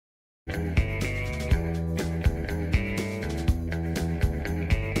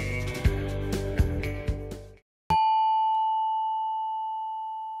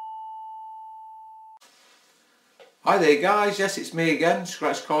Hi there guys, yes it's me again,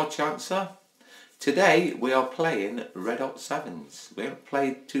 Scratchcard Chancer. Today we are playing Red Hot Sevens. We haven't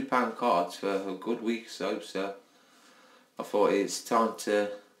played £2 cards for a good week or so I thought it's time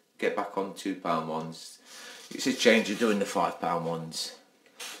to get back on £2 ones. It's a change of doing the £5 ones.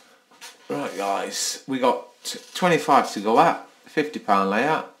 Right guys, we got 25 to go at, £50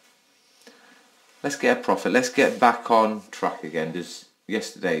 layout. Let's get a profit, let's get back on track again.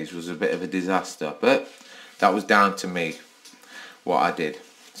 Yesterday's was a bit of a disaster, but that was down to me, what I did.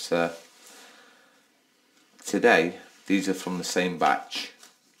 So today, these are from the same batch,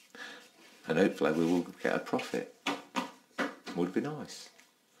 and hopefully we will get a profit. Would be nice.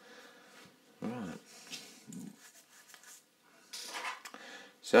 Right.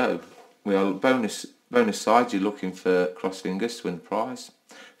 So we are bonus side. You're looking for cross fingers to win the prize.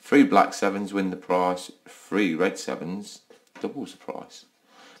 3 black sevens win the prize. 3 red sevens doubles the prize.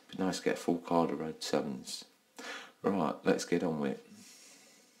 Be nice to get a full card of red sevens. Right, let's get on with it.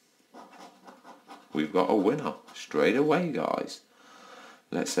 We've got a winner straight away, guys.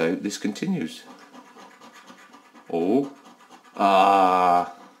 Let's hope this continues. Oh,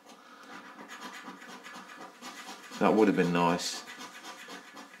 that would have been nice.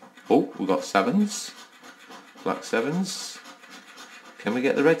 Oh, we got sevens, black sevens. Can we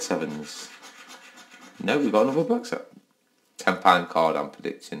get the red sevens? No, we got another black seven. £10 card I'm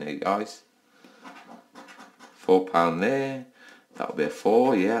predicting here, guys. £4 there. That'll be a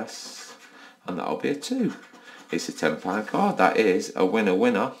 4, yes. And that'll be a 2. It's a £10 card. That is a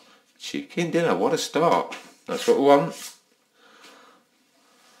winner. Chicken dinner. What a start. That's what we want.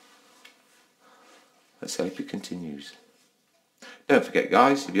 Let's hope it continues. Don't forget,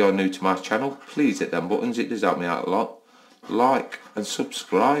 guys, if you're new to my channel, please hit them buttons. It does help me out a lot. Like and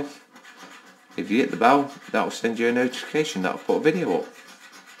subscribe. If you hit the bell, that'll send you a notification. That'll put a video up.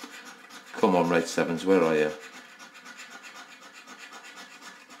 Come on, red sevens, where are you?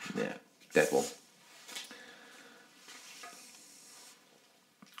 Yeah, dead one.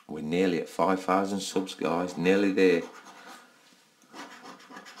 We're nearly at 5,000 subs, guys. Nearly there.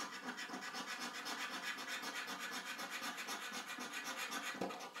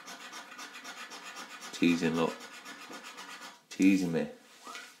 Teasing, look. Teasing me.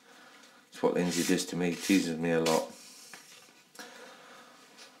 That's what Lindsay does to me. Teases me a lot.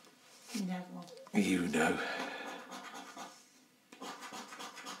 Never. You know.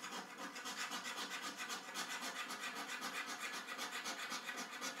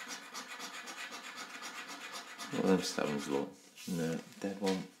 What are them sevens look? No, dead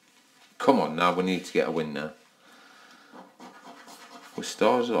one. Come on now, we need to get a win now. We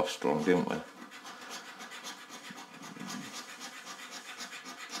started off strong, didn't we?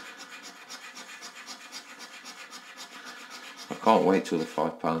 I can't wait till the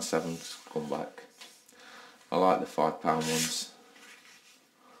 £5 sevens come back. I like the £5 ones.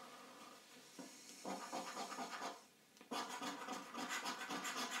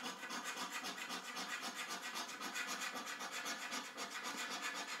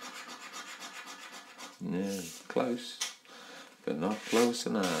 Yeah, close, but not close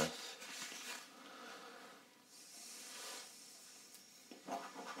enough.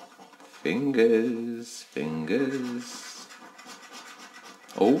 Fingers.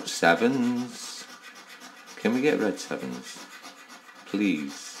 Oh, sevens. Can we get red sevens?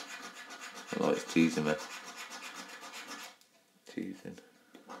 Please. I like teasing me. Teasing.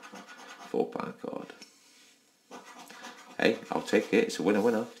 £4 card. Hey, I'll take it. It's a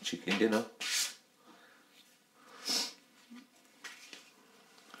winner. Chicken dinner.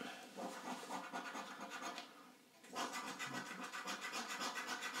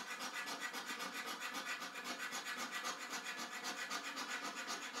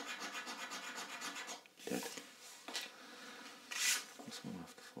 Dead. What's one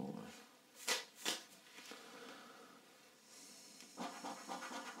after 4?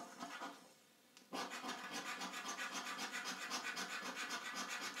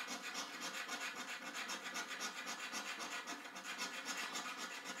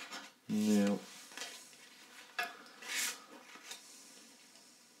 No.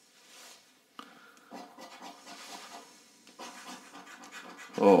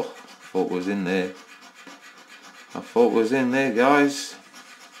 Oh, thought was in there. I thought was in there, guys.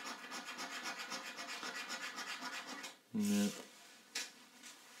 No.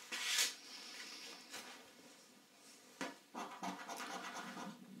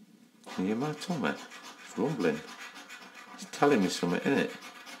 Can you hear my tummy? It's rumbling. It's telling me something, isn't it?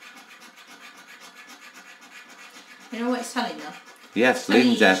 You know what it's telling you? Yes,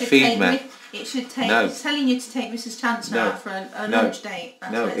 Lindsay, feed me. It should take. No. It's telling you to take Mrs. Chancer out for a lunch date.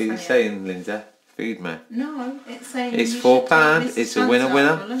 That's no, what it's it's saying, Lindsay, Feed me. No, it's saying It's you £4. should take Mrs. It's a winner Chancer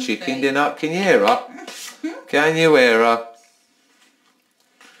winner. for a lunch Chicken date. dinner. Can you hear her? Can you hear her?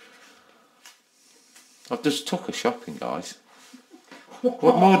 I've just took her shopping, guys. What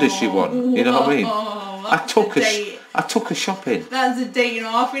more does she want? You know what I mean? I took her shopping. That's a date and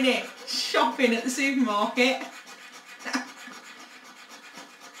a half, isn't it? Shopping at the supermarket.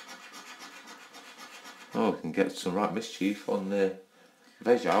 Oh, we can get some right mischief on the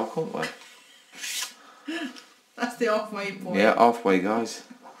veg aisle, can't we? That's the halfway point. Yeah, halfway, guys.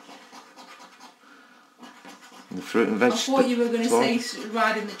 And the fruit and veg. I thought you were going to say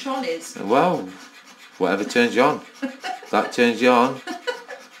riding the trolleys. Well, whatever turns you on. That turns you on.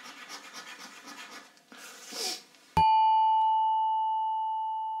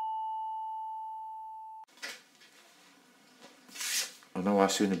 I know I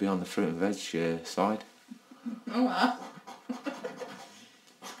soon to be on the fruit and veg side. Oh well.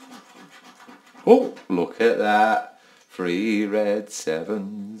 Oh, look at that. 3 red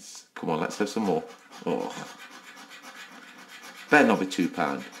 7s. Come on, let's have some more. Oh. Better not be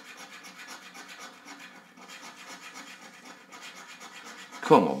 £2.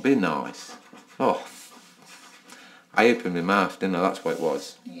 Come on, be nice. Oh. I opened my mouth, didn't I? That's what it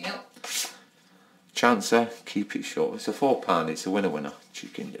was. Yep. Chancer, keep it short. It's a £4. It's a winner winner.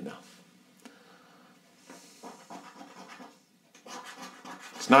 Chicken dinner.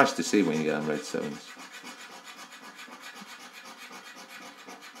 It's nice to see when you get them red 7s.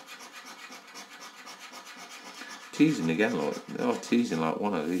 Teasing again, look. Oh, teasing like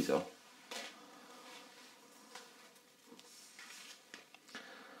one of these are.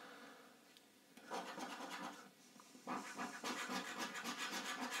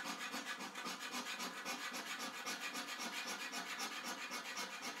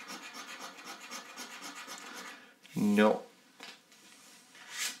 No.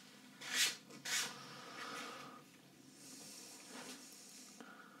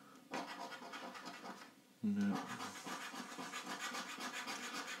 No.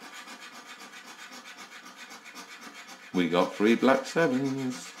 We got 3 black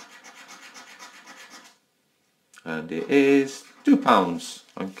 7s. And it is £2.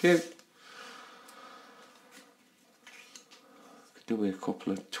 Thank you. Could do with a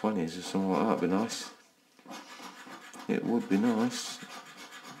couple of 20s or something like that, would be nice. It would be nice.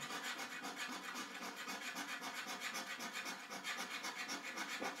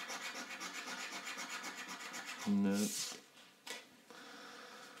 No.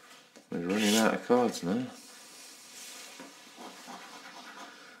 We're running out of cards now.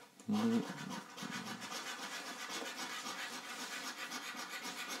 No.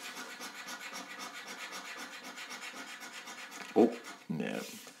 Oh, no.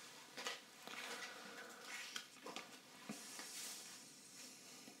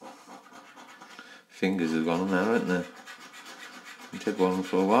 Fingers have gone on there, haven't they? I took one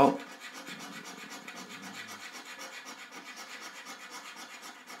for a while.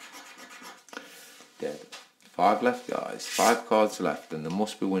 Dead. 5 left, guys. 5 cards left, and there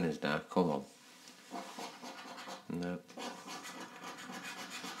must be winners now. Come on. No.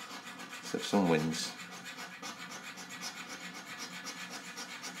 Let's have some wins.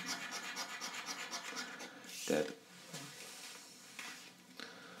 Dead.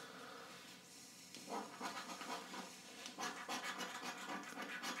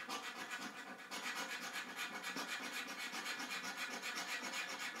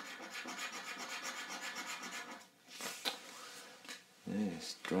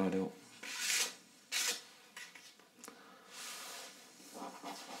 Yes, dried up.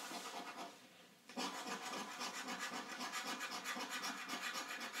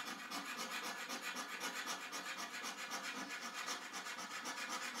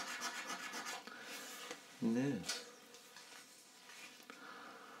 No.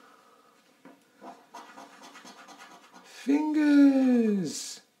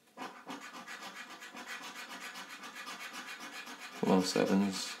 Fingers. Come on,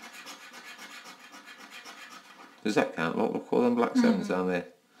 7s. Does that count? Look, all them black 7s down there.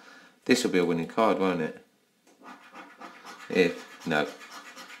 This will be a winning card, won't it? No. If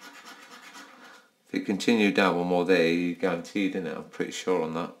it continued down one more there, you're guaranteed, isn't it? I'm pretty sure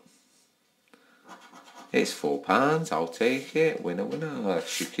on that. It's £4. I'll take it. Winner, winner.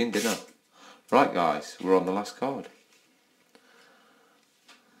 Chicken dinner. Right, guys, we're on the last card.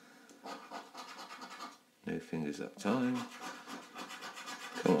 No fingers that time.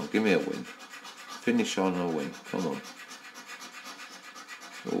 Come on, give me a win. Finish on a win. Come on.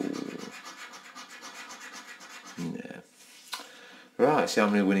 Oh. Yeah. Right, see how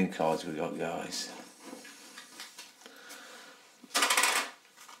many winning cards we got, guys.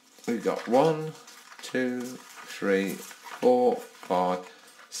 We've got 1, 2, 3, 4, 5,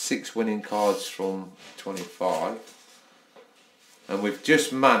 6 winning cards from 25. And we've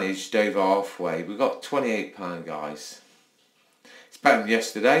just managed over halfway. We've got £28, guys. It's better than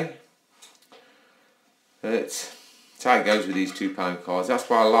yesterday. It's how it goes with these £2 cards. That's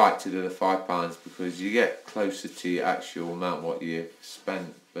why I like to do the £5, because you get closer to your actual amount what you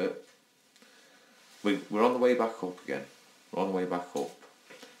spent. But we're on the way back up again. We're on the way back up.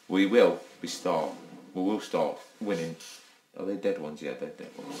 We will start winning. Are they dead ones? Yeah, they're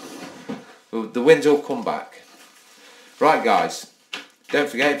dead ones. Well, the wins will come back. Right, guys. Don't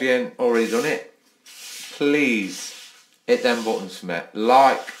forget, if you haven't already done it, please hit them buttons for me.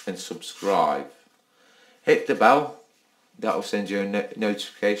 Like and subscribe. Hit the bell. That will send you a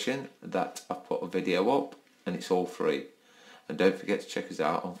notification that I put a video up, and it's all free. And don't forget to check us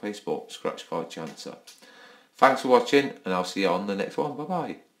out on Facebook, Scratchcard Chancer. Thanks for watching, and I'll see you on the next one. Bye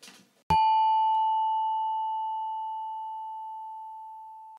bye.